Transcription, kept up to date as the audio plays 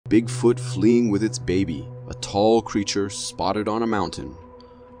Bigfoot fleeing with its baby, a tall creature spotted on a mountain,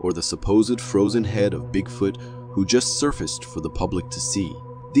 or the supposed frozen head of Bigfoot who just surfaced for the public to see.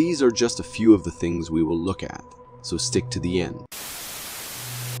 These are just a few of the things we will look at, so stick to the end.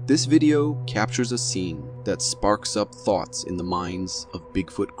 This video captures a scene that sparks up thoughts in the minds of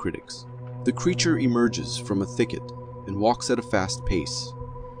Bigfoot critics. The creature emerges from a thicket and walks at a fast pace,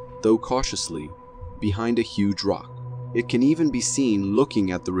 though cautiously, behind a huge rock. It can even be seen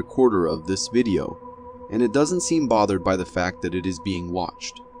looking at the recorder of this video, and it doesn't seem bothered by the fact that it is being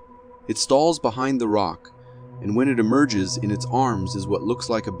watched. It stalls behind the rock, and when it emerges in its arms is what looks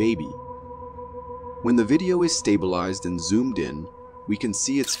like a baby. When the video is stabilized and zoomed in, we can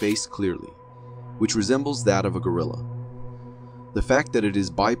see its face clearly, which resembles that of a gorilla. The fact that it is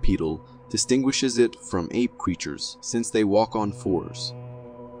bipedal distinguishes it from ape creatures since they walk on fours.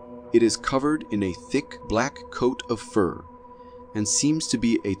 It is covered in a thick black coat of fur and seems to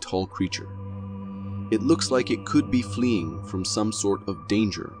be a tall creature. It looks like it could be fleeing from some sort of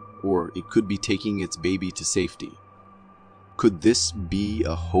danger, or it could be taking its baby to safety. Could this be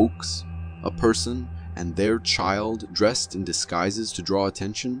a hoax? A person and their child dressed in disguises to draw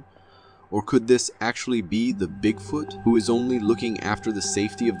attention? Or could this actually be the Bigfoot who is only looking after the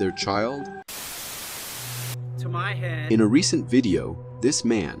safety of their child? To my head. In a recent video, this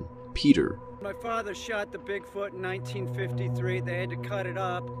man, Peter, My father shot the Bigfoot in 1953. They had to cut it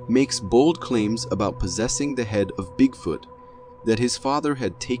up. Makes bold claims about possessing the head of Bigfoot, that his father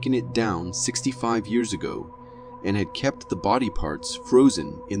had taken it down 65 years ago and had kept the body parts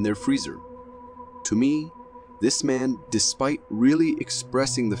frozen in their freezer. To me, this man, despite really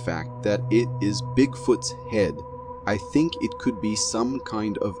expressing the fact that it is Bigfoot's head, I think it could be some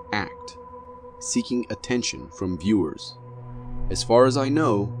kind of act, seeking attention from viewers. As far as I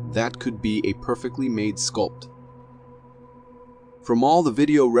know, that could be a perfectly made sculpt. From all the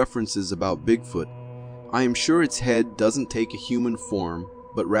video references about Bigfoot, I am sure its head doesn't take a human form,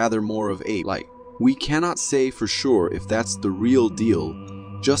 but rather more of ape-like. We cannot say for sure if that's the real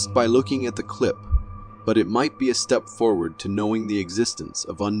deal just by looking at the clip, but it might be a step forward to knowing the existence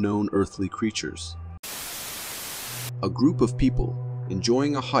of unknown earthly creatures. A group of people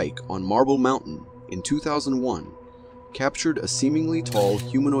enjoying a hike on Marble Mountain in 2001 captured a seemingly tall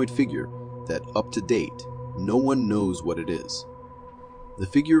humanoid figure that, up to date, no one knows what it is. The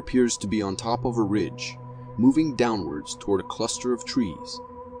figure appears to be on top of a ridge, moving downwards toward a cluster of trees.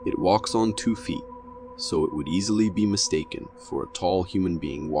 It walks on 2 feet, so it would easily be mistaken for a tall human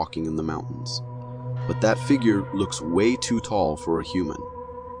being walking in the mountains. But that figure looks way too tall for a human.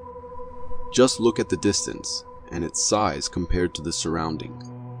 Just look at the distance and its size compared to the surrounding.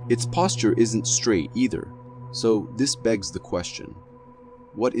 Its posture isn't straight either, so this begs the question,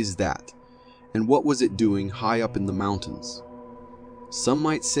 what is that? And what was it doing high up in the mountains? Some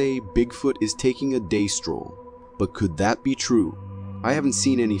might say Bigfoot is taking a day stroll, but could that be true? I haven't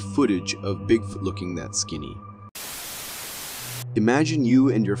seen any footage of Bigfoot looking that skinny. Imagine you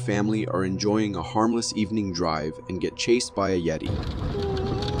and your family are enjoying a harmless evening drive and get chased by a Yeti.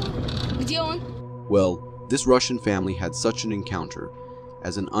 Где он? Well, this Russian family had such an encounter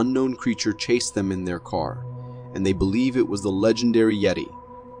as an unknown creature chased them in their car, and they believe it was the legendary Yeti.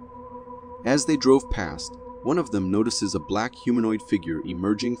 As they drove past, one of them notices a black humanoid figure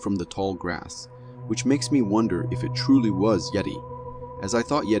emerging from the tall grass, which makes me wonder if it truly was Yeti, as I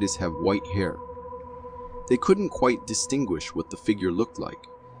thought Yetis have white hair. They couldn't quite distinguish what the figure looked like,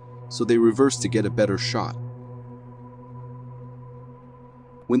 so they reversed to get a better shot.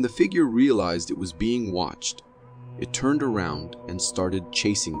 When the figure realized it was being watched, it turned around and started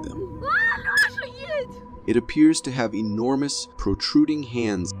chasing them. It appears to have enormous, protruding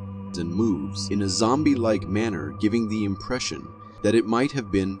hands and moves in a zombie-like manner, giving the impression that it might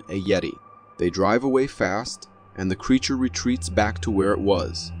have been a Yeti. They drive away fast, and the creature retreats back to where it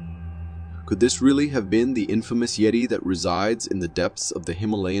was. Could this really have been the infamous Yeti that resides in the depths of the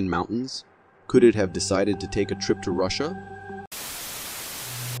Himalayan mountains? Could it have decided to take a trip to Russia?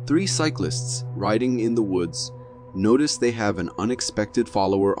 3 cyclists riding in the woods notice they have an unexpected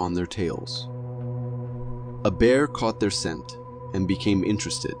follower on their tails. A bear caught their scent and became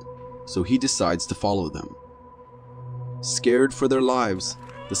interested, so he decides to follow them. Scared for their lives,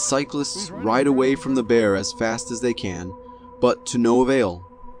 the cyclists ride away from the bear as fast as they can, but to no avail.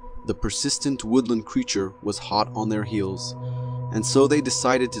 The persistent woodland creature was hot on their heels, and so they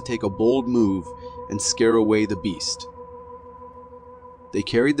decided to take a bold move and scare away the beast. They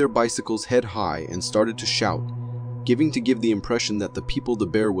carried their bicycles head high and started to shout, give the impression that the people the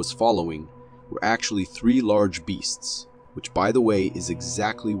bear was following were actually 3 large beasts. which by the way is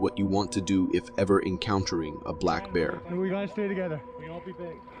exactly what you want to do if ever encountering a black bear. We gotta stay together. We won't be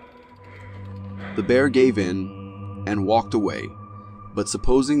big. The bear gave in and walked away, but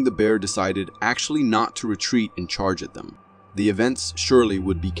supposing the bear decided actually not to retreat and charge at them, the events surely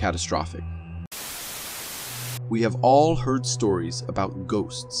would be catastrophic. We have all heard stories about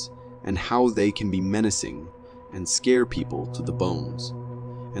ghosts and how they can be menacing and scare people to the bones.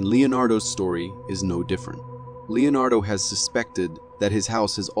 And Leonardo's story is no different. Leonardo has suspected that his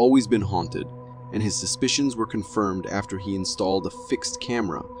house has always been haunted, and his suspicions were confirmed after he installed a fixed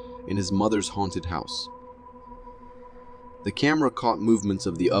camera in his mother's haunted house. The camera caught movements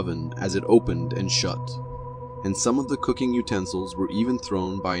of the oven as it opened and shut, and some of the cooking utensils were even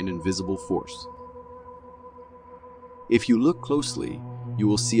thrown by an invisible force. If you look closely, you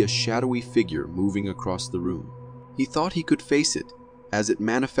will see a shadowy figure moving across the room. He thought he could face it, as it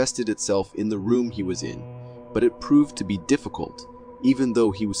manifested itself in the room he was in, but it proved to be difficult, even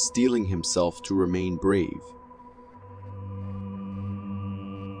though he was steeling himself to remain brave.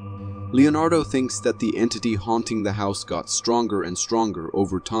 Leonardo thinks that the entity haunting the house got stronger and stronger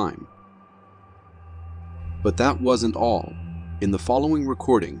over time. But that wasn't all. In the following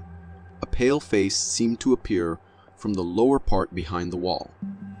recording, a pale face seemed to appear from the lower part behind the wall,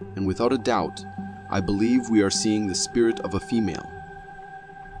 and without a doubt, I believe we are seeing the spirit of a female.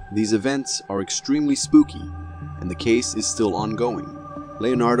 These events are extremely spooky, and the case is still ongoing.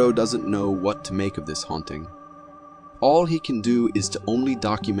 Leonardo doesn't know what to make of this haunting. All he can do is to only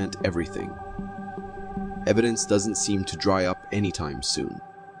document everything. Evidence doesn't seem to dry up anytime soon.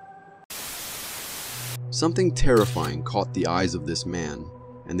 Something terrifying caught the eyes of this man,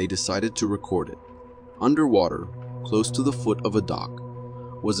 and they decided to record it. Underwater, close to the foot of a dock,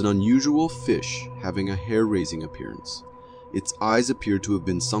 was an unusual fish having a hair-raising appearance. Its eyes appeared to have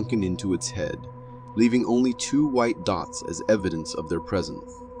been sunken into its head, leaving only 2 white dots as evidence of their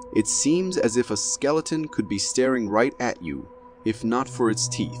presence. It seems as if a skeleton could be staring right at you, if not for its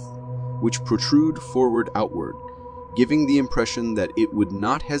teeth, which protrude forward outward, giving the impression that it would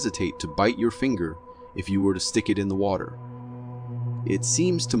not hesitate to bite your finger if you were to stick it in the water. It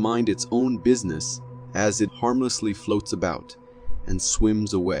seems to mind its own business as it harmlessly floats about and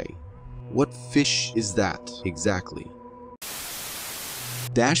swims away. What fish is that exactly?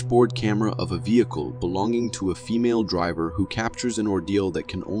 Dashboard camera of a vehicle belonging to a female driver who captures an ordeal that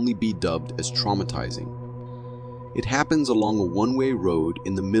can only be dubbed as traumatizing. It happens along a one-way road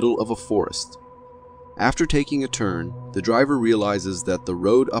in the middle of a forest. After taking a turn, the driver realizes that the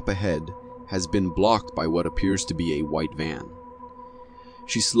road up ahead has been blocked by what appears to be a white van.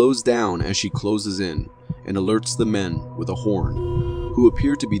 She slows down as she closes in and alerts the men with a horn, who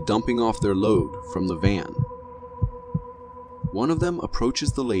appear to be dumping off their load from the van. One of them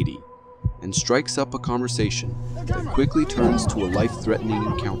approaches the lady and strikes up a conversation that quickly turns to a life-threatening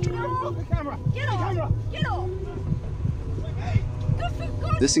encounter.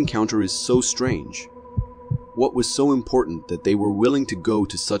 This encounter is so strange. What was so important that they were willing to go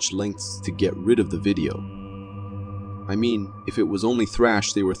to such lengths to get rid of the video? I mean, if it was only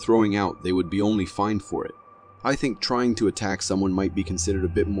thrash they were throwing out, they would be only fined for it. I think trying to attack someone might be considered a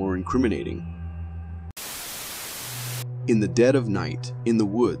bit more incriminating. In the dead of night, in the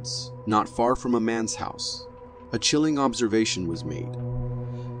woods, not far from a man's house, a chilling observation was made,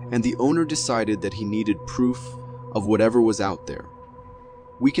 and the owner decided that he needed proof of whatever was out there.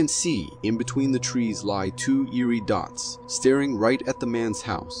 We can see in between the trees lie 2 eerie dots staring right at the man's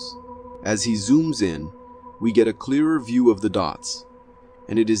house. As he zooms in, we get a clearer view of the dots,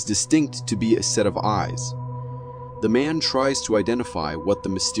 and it is distinct to be a set of eyes. The man tries to identify what the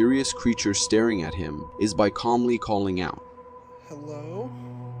mysterious creature staring at him is by calmly calling out. Hello?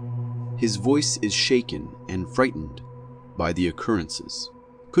 His voice is shaken and frightened by the occurrences.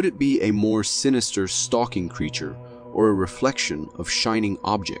 Could it be a more sinister stalking creature or a reflection of shining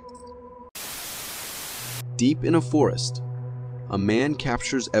objects? Deep in a forest, a man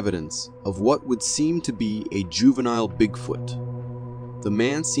captures evidence of what would seem to be a juvenile Bigfoot. The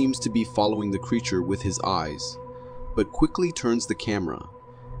man seems to be following the creature with his eyes, but quickly turns the camera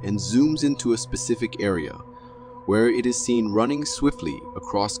and zooms into a specific area where it is seen running swiftly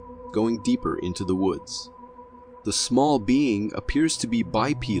across, going deeper into the woods. The small being appears to be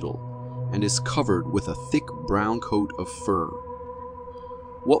bipedal and is covered with a thick brown coat of fur.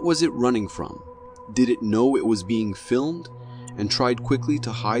 What was it running from? Did it know it was being filmed and tried quickly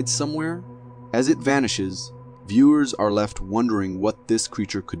to hide somewhere? As it vanishes, viewers are left wondering what this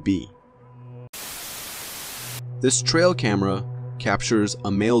creature could be. This trail camera captures a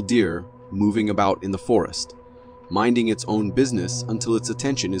male deer moving about in the forest, minding its own business until its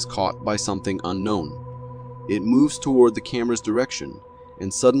attention is caught by something unknown. It moves toward the camera's direction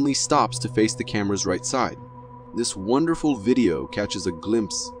and suddenly stops to face the camera's right side. This wonderful video catches a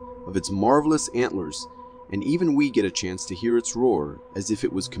glimpse of its marvelous antlers, and even we get a chance to hear its roar as if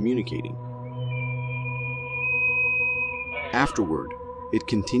it was communicating. Afterward, it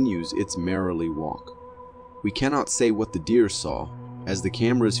continues its merrily walk. We cannot say what the deer saw, as the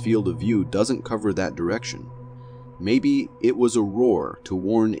camera's field of view doesn't cover that direction. Maybe it was a roar to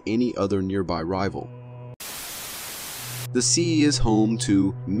warn any other nearby rival. The sea is home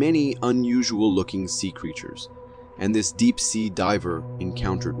to many unusual-looking sea creatures, and this deep-sea diver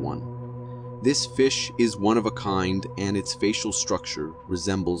encountered one. This fish is one of a kind, and its facial structure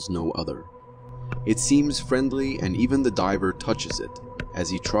resembles no other. It seems friendly, and even the diver touches it as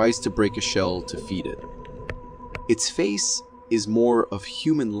he tries to break a shell to feed it. Its face is more of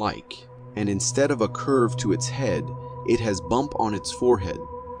human-like, and instead of a curve to its head, it has bump on its forehead.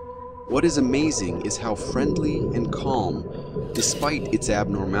 What is amazing is how friendly and calm, despite its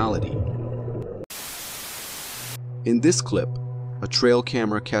abnormality. In this clip, a trail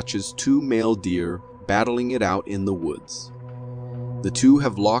camera catches two male deer battling it out in the woods. The two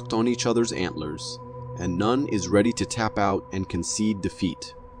have locked on each other's antlers, and none is ready to tap out and concede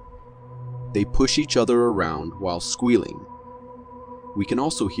defeat. They push each other around while squealing. We can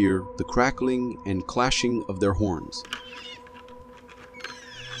also hear the crackling and clashing of their horns.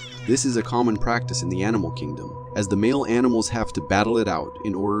 This is a common practice in the animal kingdom, as the male animals have to battle it out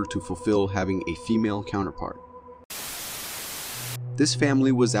in order to fulfill having a female counterpart. This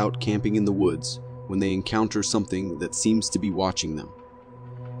family was out camping in the woods when they encounter something that seems to be watching them.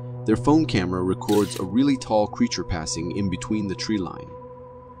 Their phone camera records a really tall creature passing in between the tree line.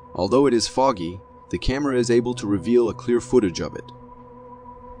 Although it is foggy, the camera is able to reveal a clear footage of it.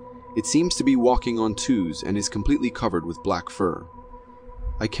 It seems to be walking on twos and is completely covered with black fur.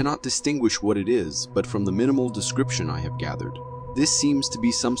 I cannot distinguish what it is, but from the minimal description I have gathered, this seems to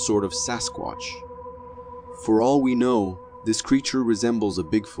be some sort of Sasquatch. For all we know, this creature resembles a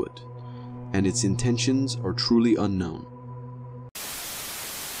Bigfoot, and its intentions are truly unknown.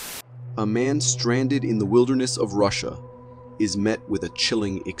 A man stranded in the wilderness of Russia is met with a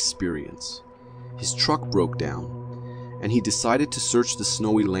chilling experience. His truck broke down, and he decided to search the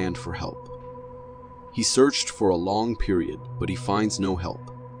snowy land for help. He searched for a long period, but he finds no help.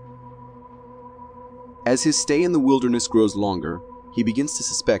 As his stay in the wilderness grows longer, he begins to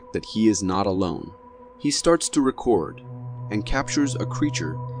suspect that he is not alone. He starts to record, and captures a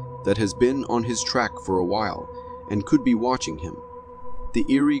creature that has been on his track for a while and could be watching him. The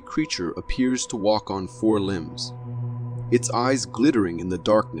eerie creature appears to walk on four limbs, its eyes glittering in the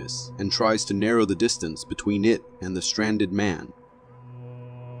darkness, and tries to narrow the distance between it and the stranded man.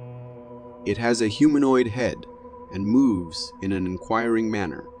 It has a humanoid head and moves in an inquiring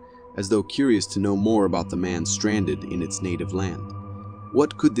manner, as though curious to know more about the man stranded in its native land.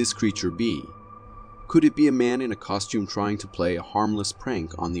 What could this creature be? Could it be a man in a costume trying to play a harmless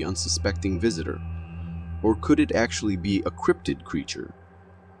prank on the unsuspecting visitor? Or could it actually be a cryptid creature?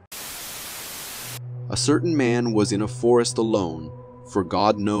 A certain man was in a forest alone, for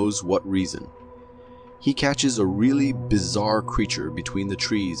God knows what reason. He catches a really bizarre creature between the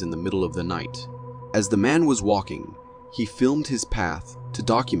trees in the middle of the night. As the man was walking, he filmed his path to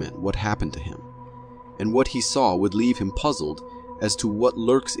document what happened to him, and what he saw would leave him puzzled as to what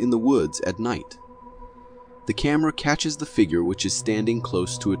lurks in the woods at night. The camera catches the figure which is standing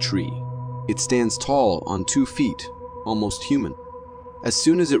close to a tree. It stands tall on 2 feet, almost human. As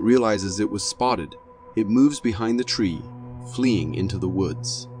soon as it realizes it was spotted, it moves behind the tree, fleeing into the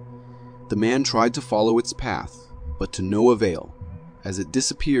woods. The man tried to follow its path, but to no avail, as it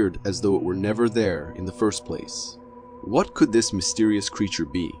disappeared as though it were never there in the first place. What could this mysterious creature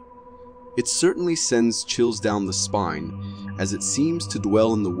be? It certainly sends chills down the spine, as it seems to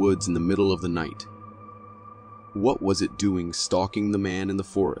dwell in the woods in the middle of the night. What was it doing stalking the man in the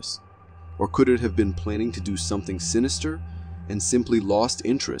forest? Or could it have been planning to do something sinister and simply lost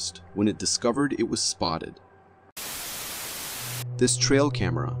interest when it discovered it was spotted? This trail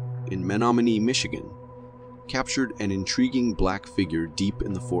camera in Menominee, Michigan, captured an intriguing black figure deep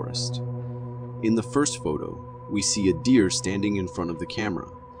in the forest. In the first photo, we see a deer standing in front of the camera,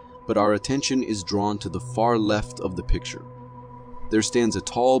 but our attention is drawn to the far left of the picture. There stands a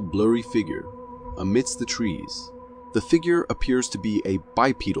tall, blurry figure amidst the trees. The figure appears to be a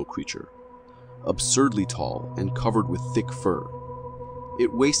bipedal creature, absurdly tall and covered with thick fur.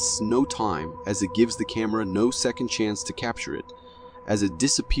 It wastes no time, as it gives the camera no second chance to capture it, as it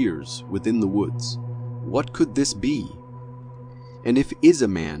disappears within the woods. What could this be? And if it is a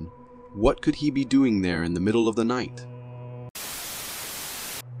man, what could he be doing there in the middle of the night?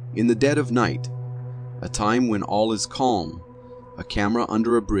 In the dead of night, A time when all is calm, a camera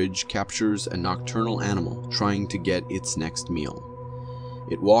under a bridge captures a nocturnal animal trying to get its next meal.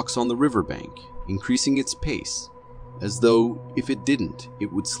 It walks on the riverbank, increasing its pace, as though if it didn't,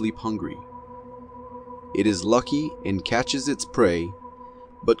 it would sleep hungry. It is lucky and catches its prey,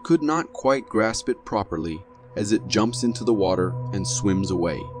 but could not quite grasp it properly as it jumps into the water and swims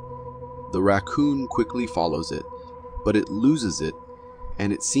away. The raccoon quickly follows it, but it loses it,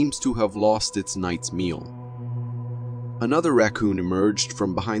 and it seems to have lost its night's meal. Another raccoon emerged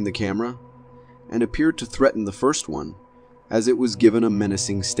from behind the camera and appeared to threaten the first one, as it was given a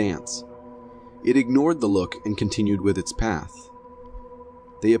menacing stance. It ignored the look and continued with its path.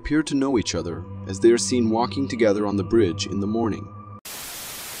 They appear to know each other, as they are seen walking together on the bridge in the morning.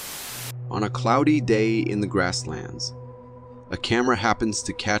 On a cloudy day in the grasslands, a camera happens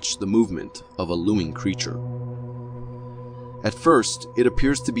to catch the movement of a looming creature. At first, it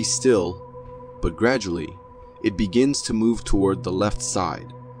appears to be still, but gradually, it begins to move toward the left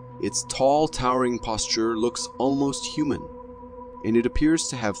side. Its tall, towering posture looks almost human, and it appears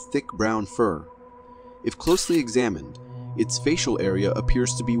to have thick brown fur. If closely examined, its facial area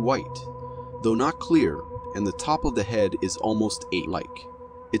appears to be white, though not clear, and the top of the head is almost ape-like.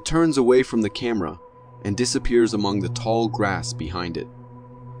 It turns away from the camera and disappears among the tall grass behind it.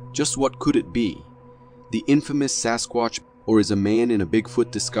 Just what could it be? The infamous Sasquatch, or is a man in a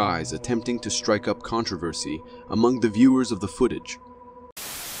Bigfoot disguise attempting to strike up controversy among the viewers of the footage?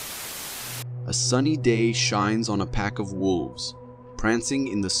 A sunny day shines on a pack of wolves, prancing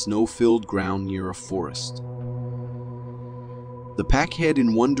in the snow-filled ground near a forest. The pack head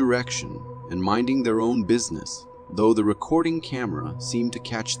in one direction and minding their own business, though the recording camera seemed to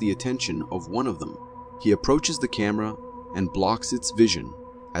catch the attention of one of them. He approaches the camera and blocks its vision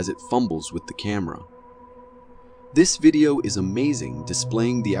as it fumbles with the camera. This video is amazing,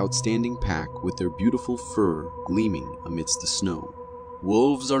 displaying the outstanding pack with their beautiful fur gleaming amidst the snow.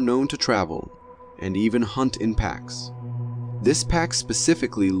 Wolves are known to travel and even hunt in packs. This pack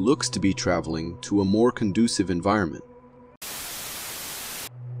specifically looks to be traveling to a more conducive environment.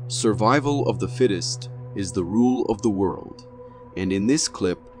 Survival of the fittest is the rule of the world, and in this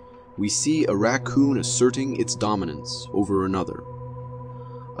clip, we see a raccoon asserting its dominance over another.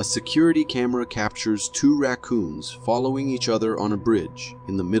 A security camera captures two raccoons following each other on a bridge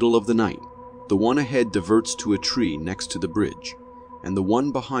in the middle of the night. The one ahead diverts to a tree next to the bridge, and the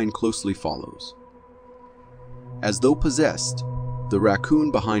one behind closely follows. As though possessed, the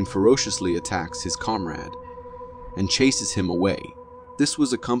raccoon behind ferociously attacks his comrade and chases him away. This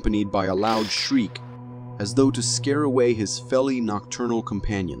was accompanied by a loud shriek, as though to scare away his felly nocturnal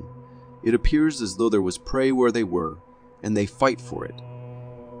companion. It appears as though there was prey where they were, and they fight for it.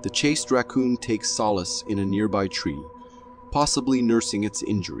 The chased raccoon takes solace in a nearby tree, possibly nursing its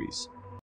injuries.